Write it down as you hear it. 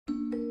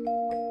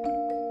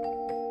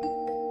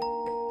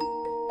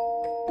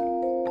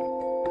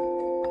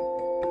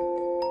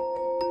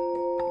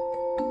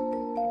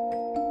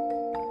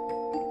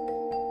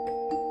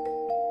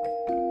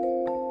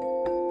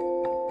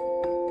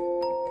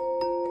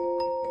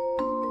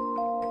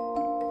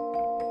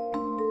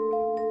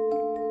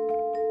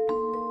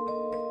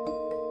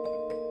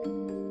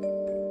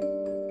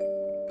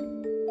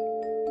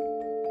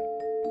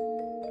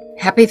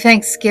Happy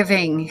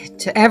Thanksgiving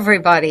to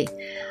everybody.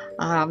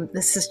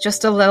 This is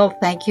just a little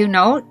thank you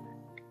note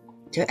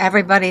to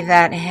everybody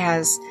that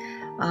has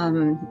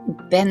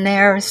been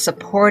there,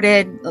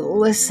 supported,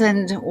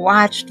 listened,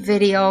 watched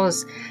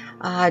videos,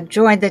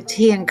 joined the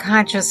Tea and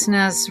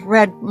Consciousness,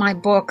 read my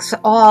books,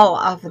 all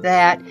of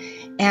that,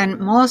 and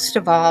most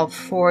of all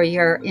for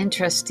your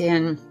interest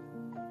in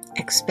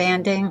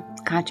expanding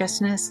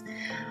consciousness.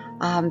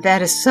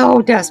 That is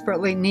so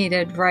desperately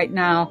needed right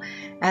now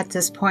at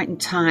this point in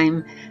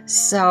time.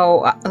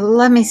 So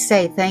let me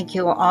say thank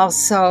you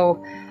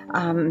also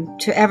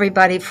to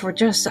everybody for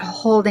just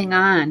holding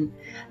on.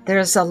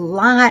 There's a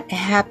lot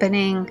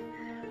happening,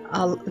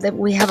 that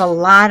we have a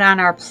lot on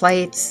our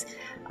plates.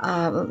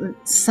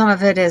 Some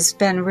of it has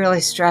been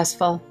really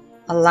stressful,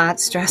 a lot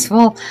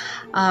stressful.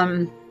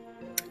 And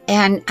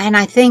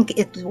I think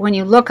when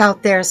you look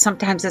out there,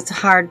 sometimes it's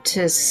hard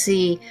to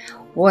see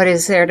what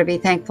is there to be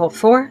thankful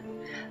for.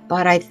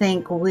 But I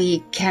think we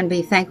can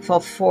be thankful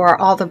for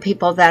all the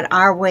people that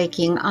are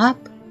waking up,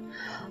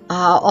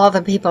 all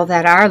the people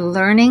that are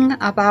learning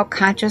about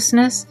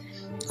consciousness,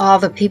 all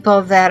the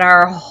people that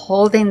are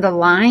holding the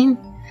line,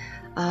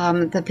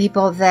 the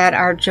people that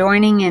are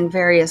joining in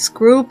various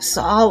groups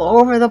all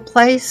over the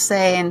place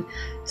saying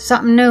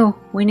something new,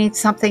 we need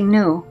something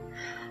new.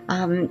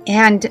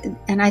 And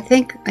I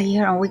think,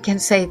 we can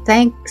say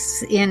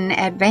thanks in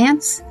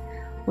advance,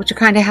 which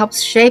kind of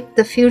helps shape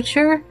the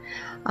future.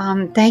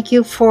 Thank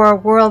you for a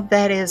world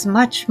that is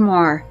much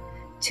more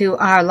to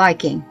our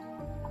liking,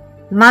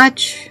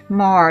 much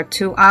more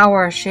to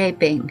our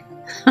shaping,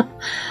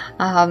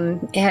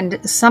 and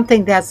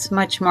something that's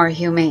much more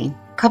humane.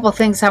 A couple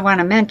things I want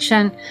to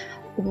mention.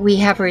 We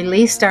have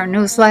released our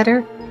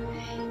newsletter.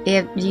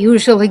 It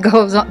usually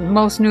goes,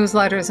 most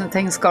newsletters and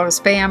things go to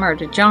spam or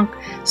to junk,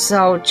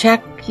 so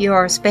check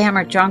your spam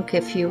or junk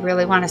if you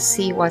really want to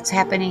see what's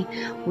happening.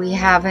 We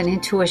have an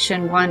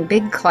Intuition One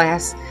big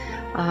class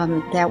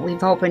that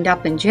we've opened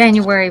up in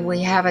January.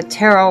 We have a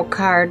tarot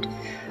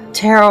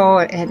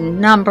and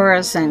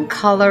numbers and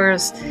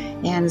colors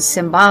and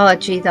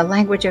symbology, the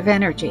language of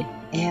energy.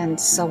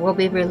 And so we'll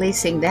be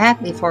releasing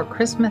that before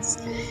Christmas.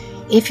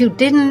 If you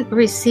didn't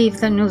receive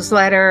the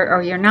newsletter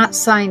or you're not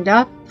signed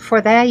up for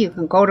that, you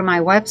can go to my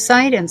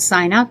website and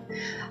sign up.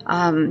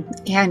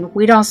 And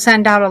we don't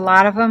send out a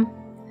lot of them.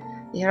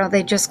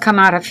 They just come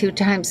out a few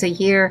times a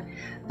year,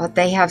 but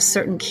they have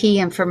certain key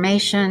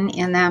information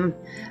in them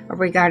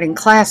regarding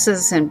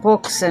classes and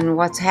books and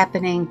what's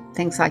happening,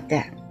 things like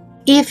that.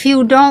 If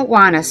you don't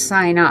want to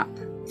sign up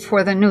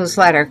for the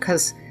newsletter,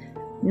 because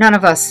none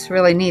of us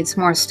really needs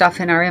more stuff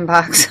in our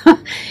inbox,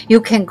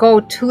 you can go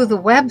to the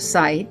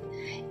website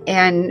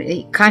and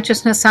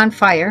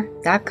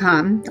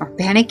consciousnessonfire.com or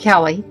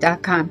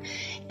pennykelly.com,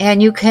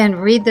 and you can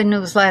read the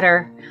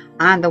newsletter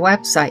on the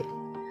website,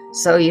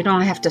 so you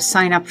don't have to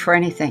sign up for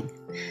anything.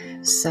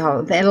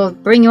 So it'll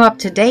bring you up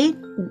to date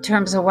in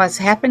terms of what's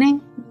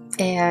happening,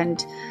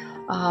 and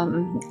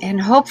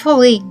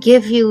hopefully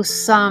give you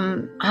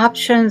some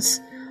options,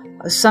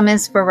 some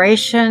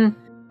inspiration.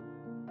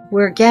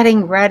 We're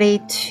getting ready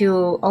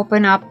to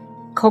open up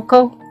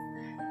COCO.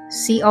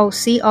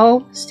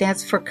 COCO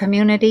stands for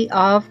Community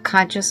of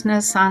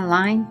Consciousness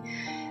Online.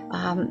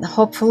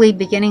 Hopefully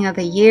beginning of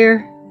the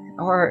year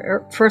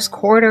or first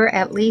quarter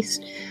at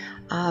least.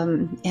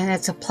 And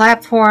it's a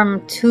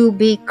platform to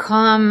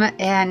become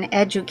an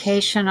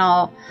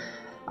educational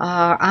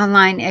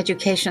online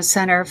education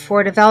center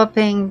for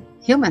developing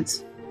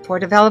humans, for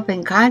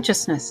developing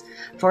consciousness,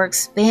 for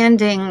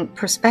expanding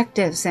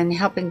perspectives and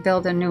helping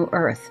build a new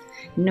earth,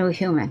 new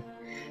human.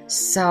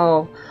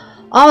 So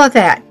all of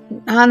that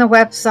on the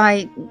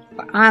website,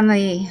 on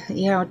the,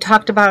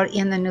 talked about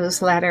in the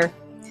newsletter.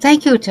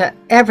 Thank you to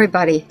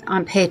everybody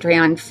on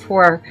Patreon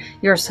for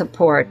your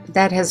support.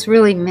 That has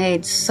really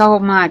made so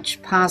much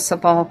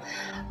possible,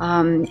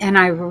 and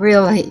I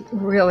really,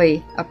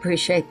 really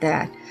appreciate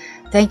that.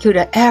 Thank you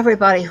to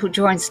everybody who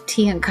joins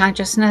Tea and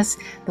Consciousness,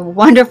 the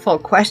wonderful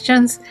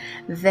questions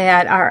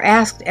that are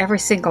asked every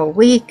single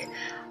week.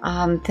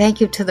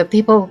 Thank you to the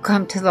people who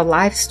come to the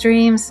live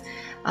streams,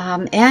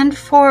 and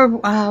for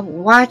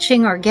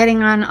watching or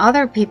getting on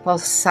other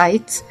people's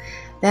sites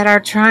that are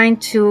trying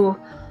to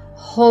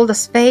hold a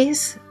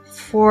space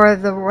for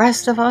the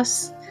rest of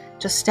us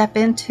to step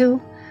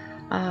into.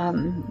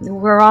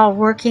 We're all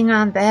working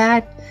on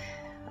that.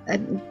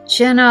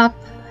 Chin up.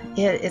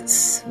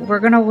 We're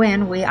going to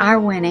win. We are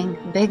winning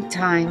big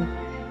time.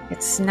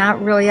 It's not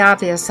really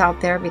obvious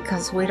out there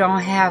because we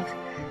don't have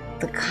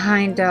the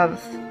kind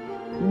of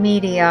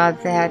media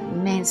that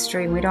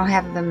we don't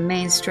have the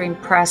mainstream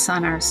press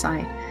on our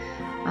side.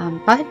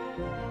 But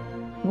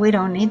we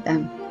don't need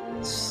them.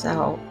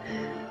 So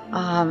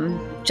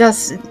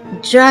just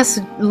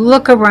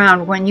look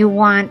around when you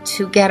want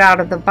to get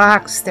out of the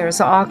box. There's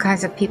all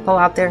kinds of people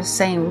out there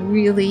saying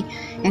really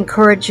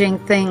encouraging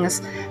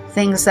things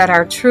that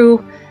are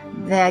true,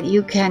 that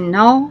you can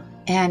know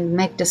and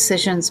make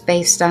decisions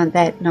based on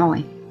that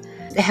knowing.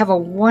 Have a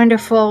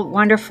wonderful,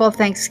 wonderful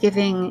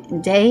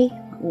Thanksgiving day,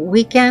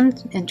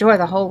 weekend. Enjoy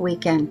the whole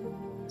weekend.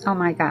 Oh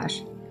my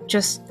gosh.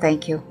 Just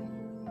thank you.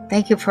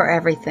 Thank you for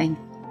everything.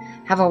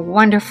 Have a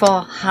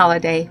wonderful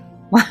holiday.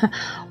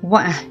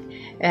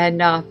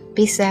 And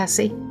be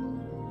sassy.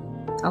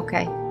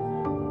 Okay.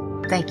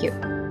 Thank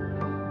you.